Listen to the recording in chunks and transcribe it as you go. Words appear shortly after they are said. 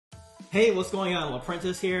Hey, what's going on?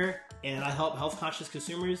 LaPrentiss here, and I help health-conscious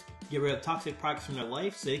consumers get rid of toxic products from their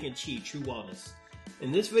life so they can achieve true wellness.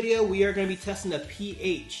 In this video, we are going to be testing the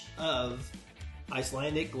pH of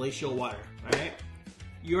Icelandic Glacial water, alright?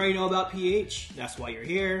 You already know about pH, that's why you're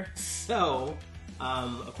here. So,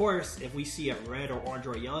 of course, if we see a red or orange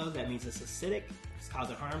or yellow, that means it's acidic, it's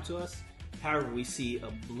causing harm to us. However, we see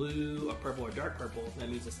a blue, a purple, or dark purple, that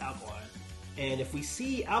means it's alkaline. And if we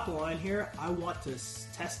see alkaline here, I want to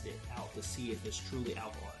test it out to see if it's truly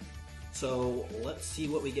alkaline. So let's see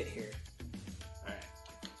what we get here. Alright.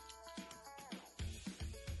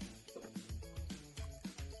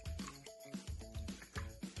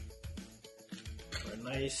 A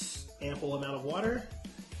nice ample amount of water.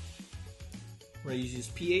 We're going to use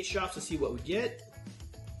pH drops to see what we get.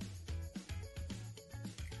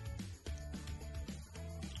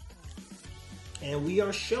 And we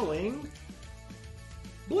are showing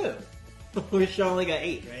blue. We're showing like an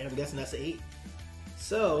 8, right? I'm guessing that's an 8.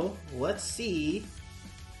 So let's see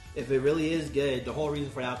if it really is good. The whole reason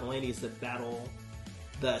for alkalinity is to battle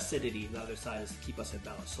the acidity. The other side is to keep us in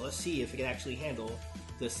balance. So let's see if it can actually handle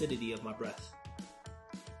the acidity of my breath.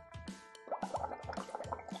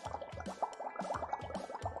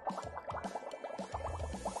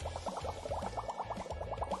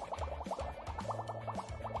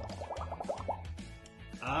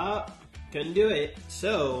 Couldn't do it.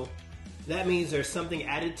 So that means there's something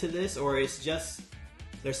added to this, or it's just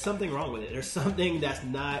there's something wrong with it. There's something that's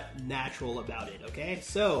not natural about it. Okay,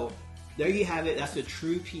 so there you have it. That's the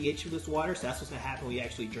true pH of this water. So that's what's gonna happen when you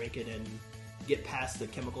actually drink it and get past the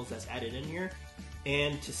chemicals that's added in here.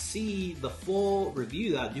 And to see the full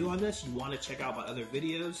review that I do on this, you want to check out my other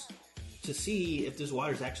videos to see if this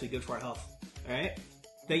water is actually good for our health. All right.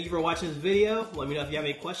 Thank you for watching this video. Let me know if you have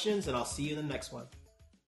any questions, and I'll see you in the next one.